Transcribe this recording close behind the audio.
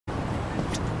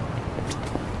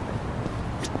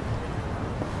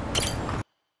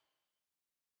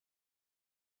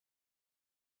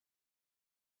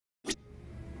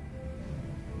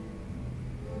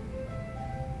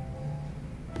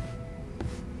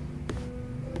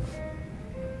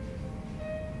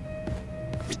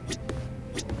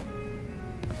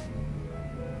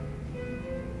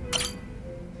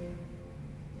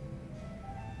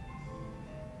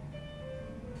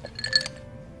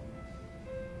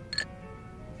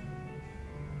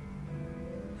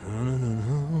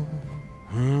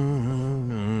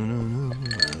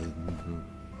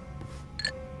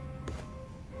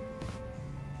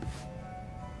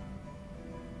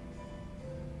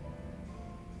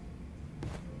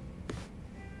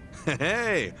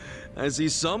Hey, I see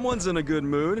someone's in a good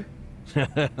mood.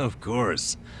 Of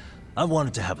course. I've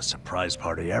wanted to have a surprise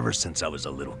party ever since I was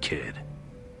a little kid.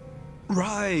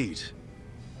 Right.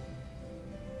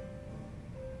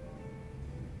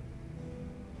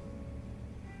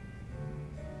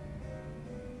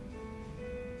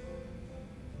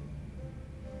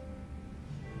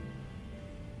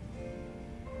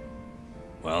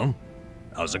 Well,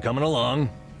 how's it coming along?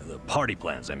 The party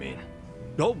plans, I mean.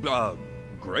 Oh,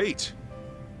 great.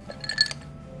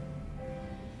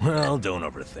 Well, don't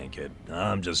overthink it.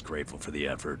 I'm just grateful for the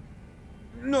effort.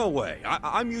 No way.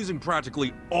 I'm using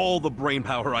practically all the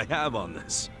brainpower I have on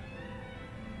this.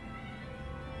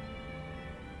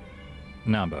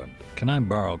 NAMBA, can I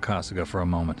borrow Kasuga for a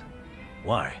moment?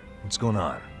 Why? What's going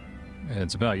on?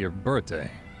 It's about your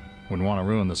birthday. Wouldn't want to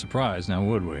ruin the surprise, now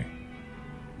would we?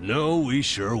 No, we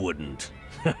sure wouldn't.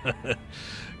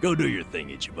 Go do your thing,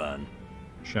 Ichiban.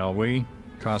 Shall we,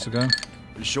 Kasuga?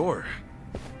 Sure.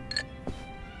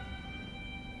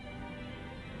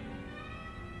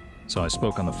 So I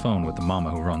spoke on the phone with the mama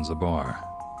who runs the bar.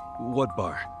 What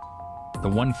bar? The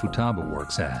one Futaba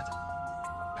works at.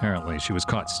 Apparently, she was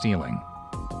caught stealing.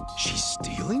 She's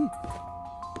stealing?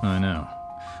 I know.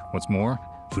 What's more,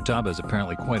 Futaba is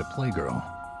apparently quite a playgirl.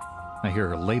 I hear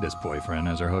her latest boyfriend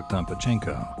has her hooked on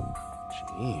pachinko.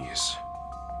 Jeez.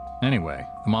 Anyway,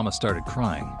 the mama started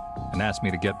crying and asked me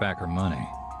to get back her money.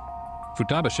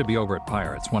 Futaba should be over at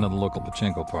Pirates, one of the local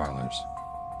pachinko parlors.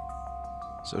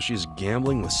 So she's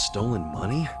gambling with stolen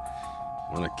money?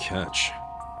 What a catch.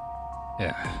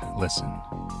 Yeah, listen.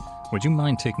 Would you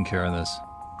mind taking care of this?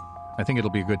 I think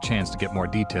it'll be a good chance to get more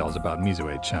details about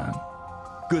Mizue-chan.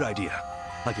 Good idea.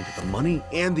 I can get the money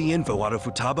and the info out of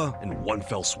Futaba in one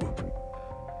fell swoop.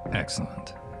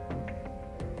 Excellent.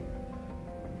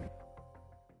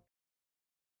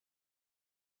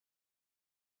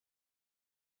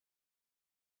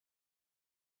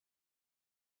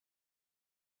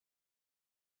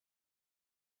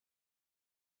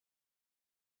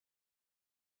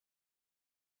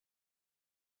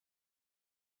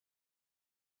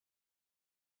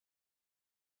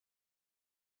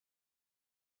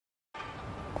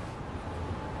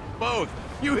 Both.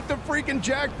 You hit the freaking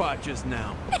jackpot just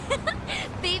now.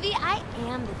 Baby, I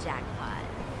am the jackpot.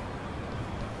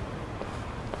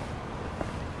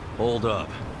 Hold up.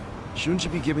 Shouldn't you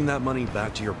be giving that money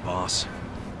back to your boss?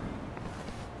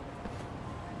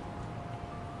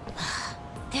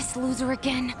 This loser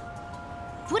again.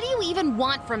 What do you even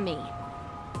want from me?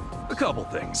 A couple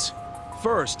things.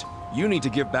 First, you need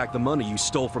to give back the money you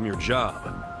stole from your job.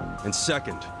 And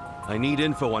second, I need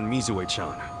info on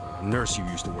Mizue-chan, a nurse you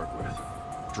used to work with.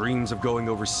 Dreams of going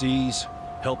overseas,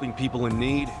 helping people in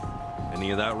need.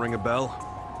 Any of that ring a bell?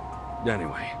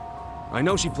 Anyway, I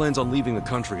know she plans on leaving the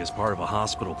country as part of a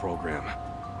hospital program.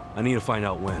 I need to find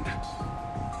out when.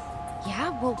 Yeah,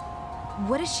 well,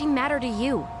 what does she matter to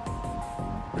you?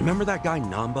 Remember that guy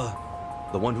Namba?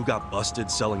 The one who got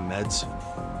busted selling meds?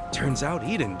 Turns out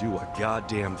he didn't do a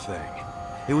goddamn thing.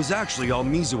 It was actually all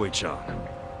Mizue-chan.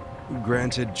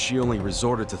 Granted, she only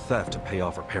resorted to theft to pay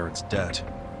off her parents' debt.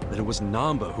 But it was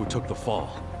Namba who took the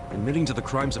fall, admitting to the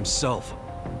crimes himself.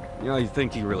 Yeah, I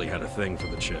think he really had a thing for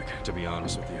the chick, to be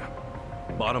honest with you.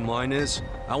 Bottom line is,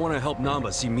 I want to help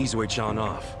Namba see Mizue-chan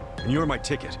off. And you're my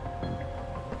ticket.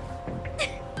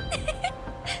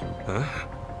 Huh?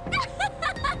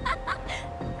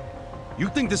 You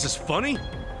think this is funny?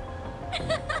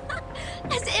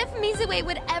 As if Mizue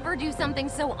would ever do something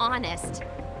so honest.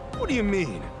 What do you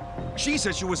mean? She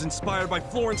said she was inspired by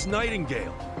Florence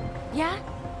Nightingale. Yeah?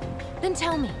 Then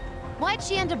tell me, why'd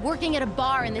she end up working at a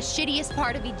bar in the shittiest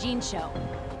part of Ijin show?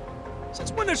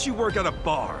 Since when does she work at a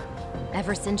bar?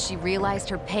 Ever since she realized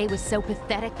her pay was so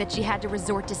pathetic that she had to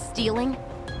resort to stealing?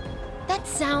 That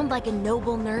sound like a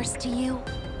noble nurse to you?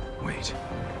 Wait,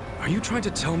 are you trying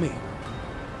to tell me?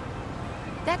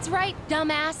 That's right,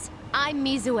 dumbass. I'm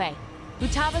Mizue.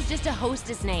 Futaba's just a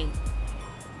hostess name.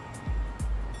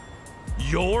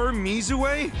 You're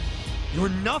Mizue? You're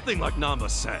nothing like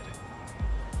Namba said.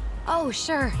 Oh,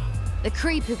 sure. The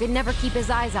creep who could never keep his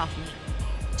eyes off me.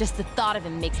 Just the thought of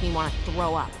him makes me want to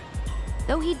throw up.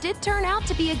 Though he did turn out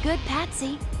to be a good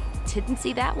patsy. Didn't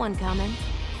see that one coming.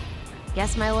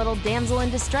 Guess my little damsel in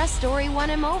distress story won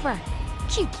him over.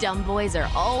 You dumb boys are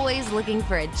always looking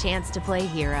for a chance to play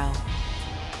hero.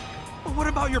 But what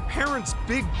about your parents'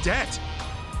 big debt?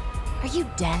 Are you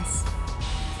dense?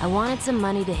 I wanted some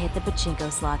money to hit the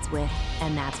pachinko slots with,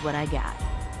 and that's what I got.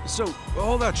 So,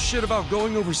 all that shit about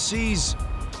going overseas,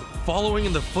 following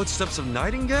in the footsteps of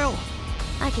Nightingale?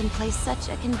 I can play such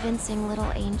a convincing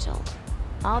little angel.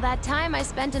 All that time I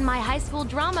spent in my high school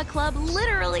drama club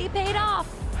literally paid off.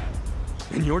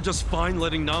 And you're just fine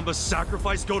letting Namba's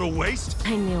sacrifice go to waste?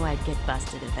 I knew I'd get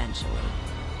busted eventually.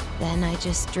 Then I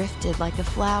just drifted like a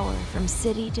flower from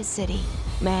city to city,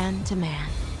 man to man.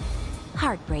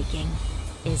 Heartbreaking,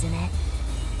 isn't it?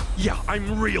 Yeah,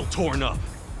 I'm real torn up.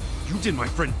 You did my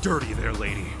friend dirty there,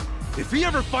 lady. If he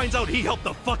ever finds out he helped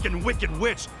the fucking Wicked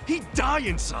Witch, he'd die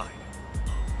inside.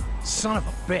 Son of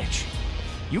a bitch.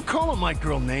 You calling my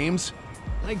girl names?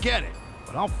 I get it,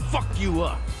 but I'll fuck you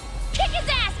up. Kick his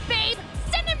ass, babe!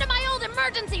 Send him to my old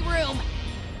emergency room!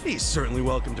 He's certainly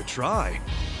welcome to try.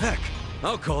 Heck,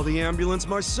 I'll call the ambulance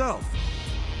myself.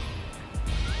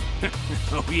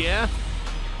 Oh yeah?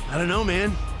 I don't know,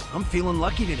 man. I'm feeling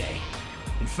lucky today.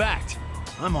 In fact,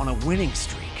 I'm on a winning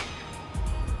streak.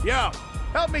 Yo,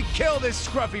 help me kill this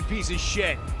scruffy piece of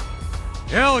shit.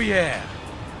 Hell yeah!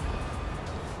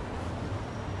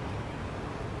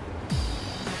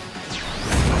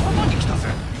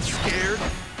 Scared?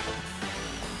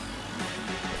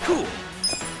 Cool.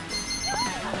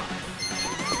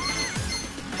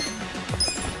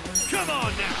 Come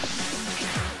on now!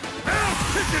 Ass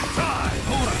kicking time!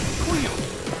 Hold on,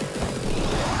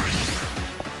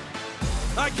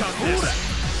 I got this!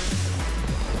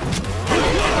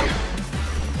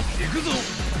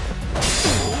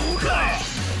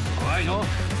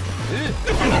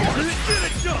 Get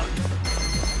it done!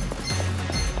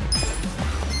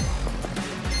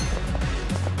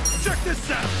 Check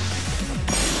this out!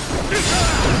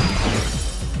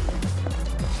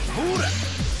 Hold it!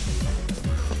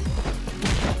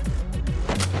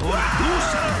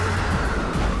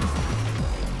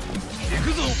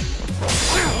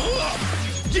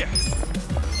 Yeah!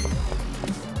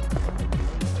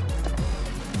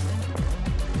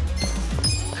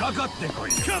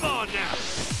 Come on now!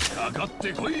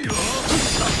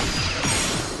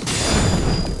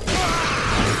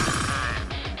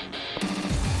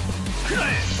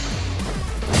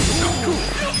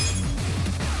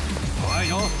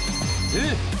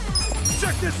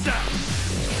 Check this out!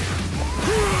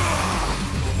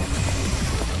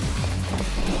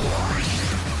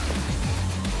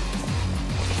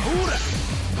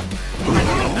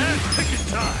 Ass kicking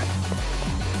time!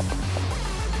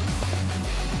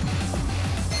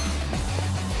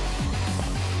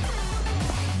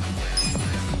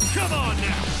 Come on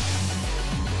now!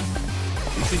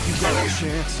 You think you got a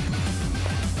chance?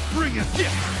 Bring it!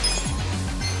 Yeah!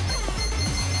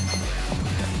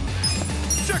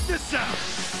 Check this out!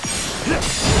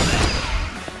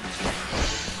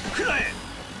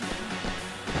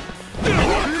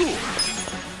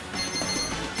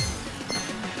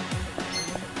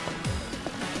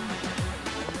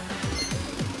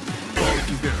 If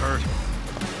you get hurt,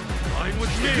 fine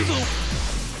with me!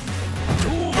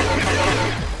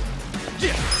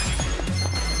 Yeah!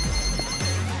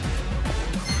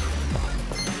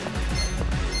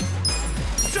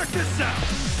 Check this out!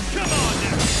 Come on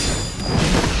now!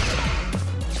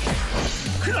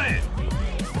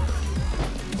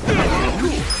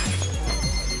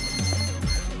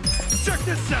 Check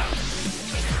this out!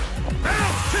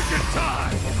 Ass kicking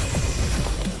time!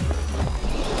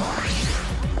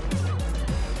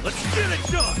 Let's get it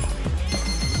done!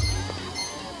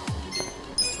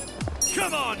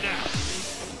 Come on now!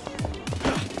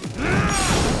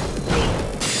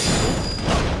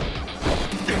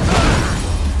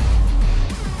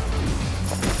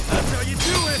 That's how you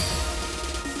do it!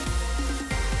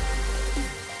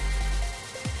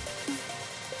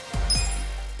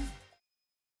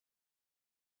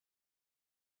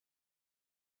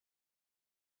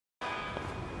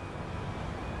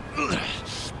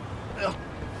 Well,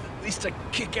 at least I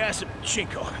kick ass at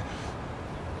Chinko.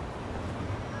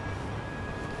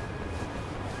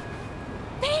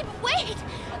 Babe, wait!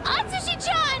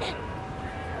 Atsushi-chan!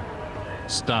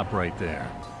 Stop right there.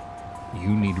 You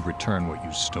need to return what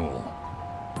you stole.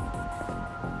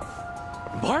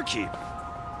 Barkeep!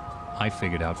 I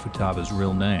figured out Futaba's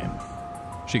real name.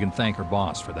 She can thank her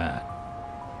boss for that.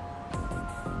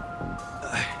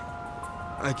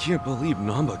 I can't believe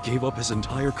Namba gave up his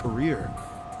entire career.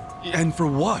 And for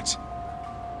what?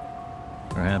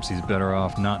 Perhaps he's better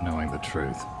off not knowing the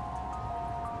truth.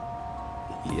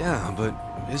 Yeah, but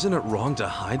isn't it wrong to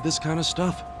hide this kind of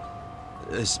stuff?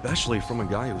 Especially from a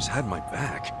guy who's had my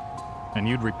back. And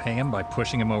you'd repay him by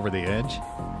pushing him over the edge?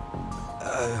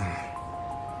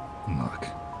 Look,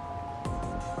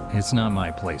 it's not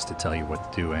my place to tell you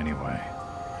what to do anyway.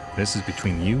 This is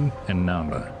between you and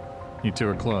Namba. You two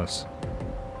are close.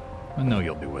 I know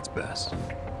you'll do what's best.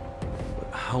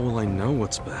 But how will I know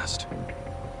what's best?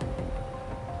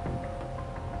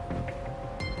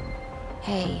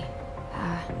 Hey,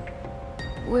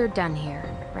 we're done here,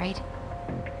 right?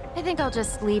 I think I'll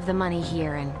just leave the money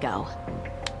here and go.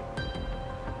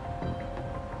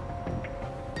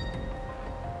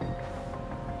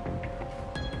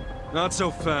 Not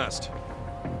so fast.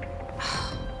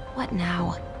 What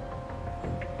now?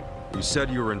 You said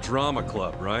you were in drama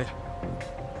club, right?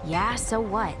 Yeah, so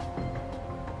what?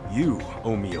 You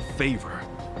owe me a favor.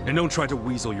 And don't try to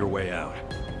weasel your way out.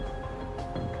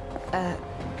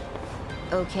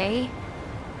 Okay?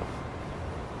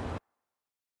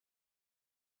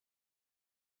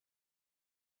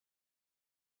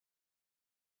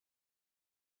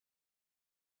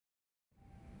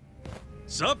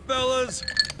 Sup, fellas?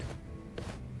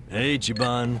 Hey,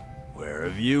 Chiban. Where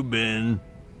have you been?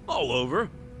 All over.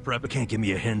 Prep. Can't give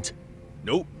me a hint?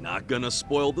 Nope, not gonna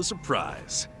spoil the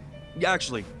surprise.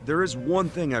 Actually, there is one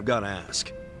thing I've gotta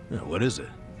ask. What is it?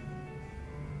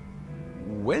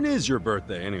 When is your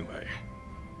birthday, anyway?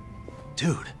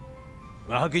 Dude,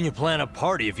 well, how can you plan a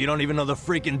party if you don't even know the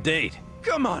freaking date?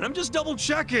 Come on, I'm just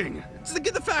double-checking. To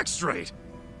get the facts straight.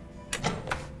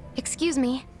 Excuse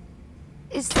me.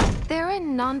 Is there a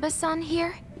NAMBA-san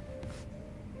here?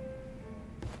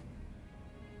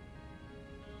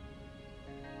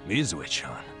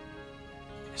 Mizue-chan.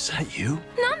 Is that you?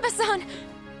 NAMBA-san!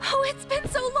 Oh, it's been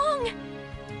so long!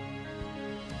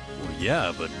 Well,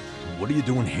 yeah, but what are you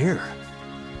doing here?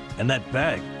 And that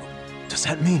bag, does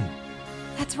that mean?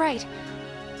 That's right.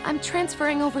 I'm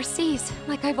transferring overseas,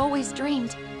 like I've always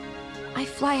dreamed. I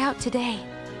fly out today.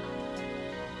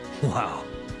 Wow.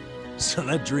 So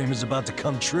that dream is about to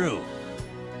come true.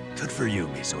 Good for you,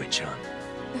 Mizue-chan.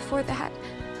 Before that,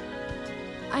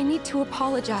 I need to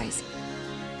apologize.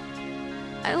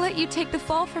 I let you take the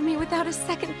fall for me without a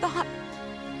second thought.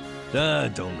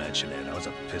 Don't mention it. I was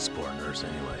a piss-poor nurse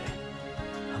anyway.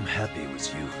 I'm happy it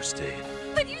was you who stayed.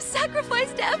 But you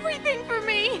sacrificed everything for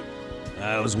me!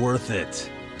 It was worth it.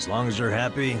 As long as you're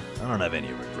happy, I don't have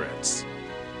any regrets.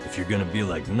 If you're gonna be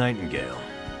like Nightingale,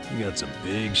 you got some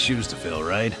big shoes to fill,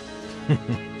 right?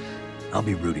 I'll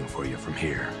be rooting for you from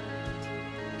here.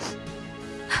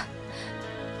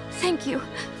 Thank you.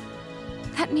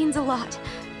 That means a lot.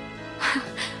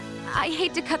 I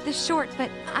hate to cut this short, but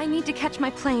I need to catch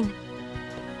my plane.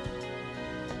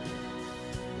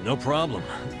 No problem.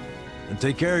 And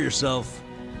take care of yourself.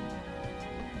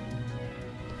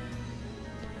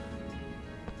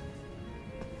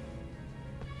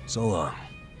 So long,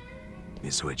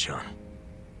 Mizue-chan.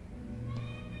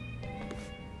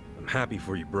 I'm happy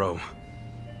for you, bro.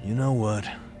 You know what?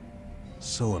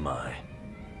 So am I.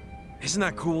 Isn't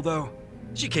that cool, though?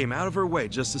 She came out of her way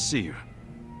just to see you.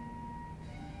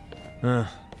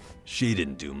 She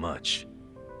didn't do much.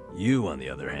 You, on the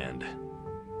other hand,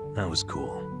 that was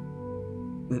cool.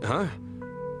 Huh?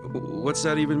 What's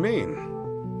that even mean?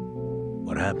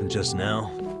 What happened just now?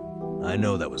 I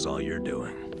know that was all you're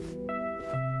doing.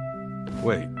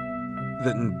 Wait,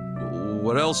 then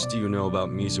what else do you know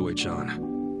about Mizue-chan?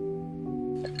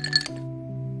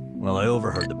 Well, I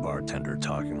overheard the bartender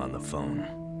talking on the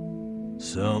phone.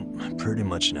 So, I pretty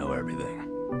much know everything.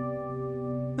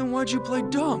 Then why'd you play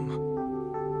dumb?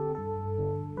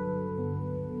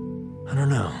 I don't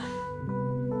know.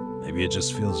 Maybe it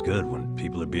just feels good when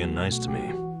people are being nice to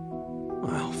me.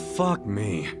 Well, fuck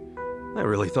me. I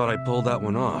really thought I pulled that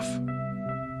one off.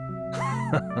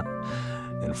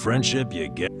 In friendship, you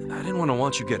get... I didn't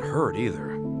want you get hurt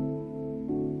either.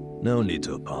 No need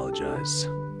to apologize.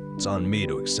 It's on me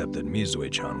to accept that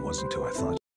Mizue-chan wasn't who I thought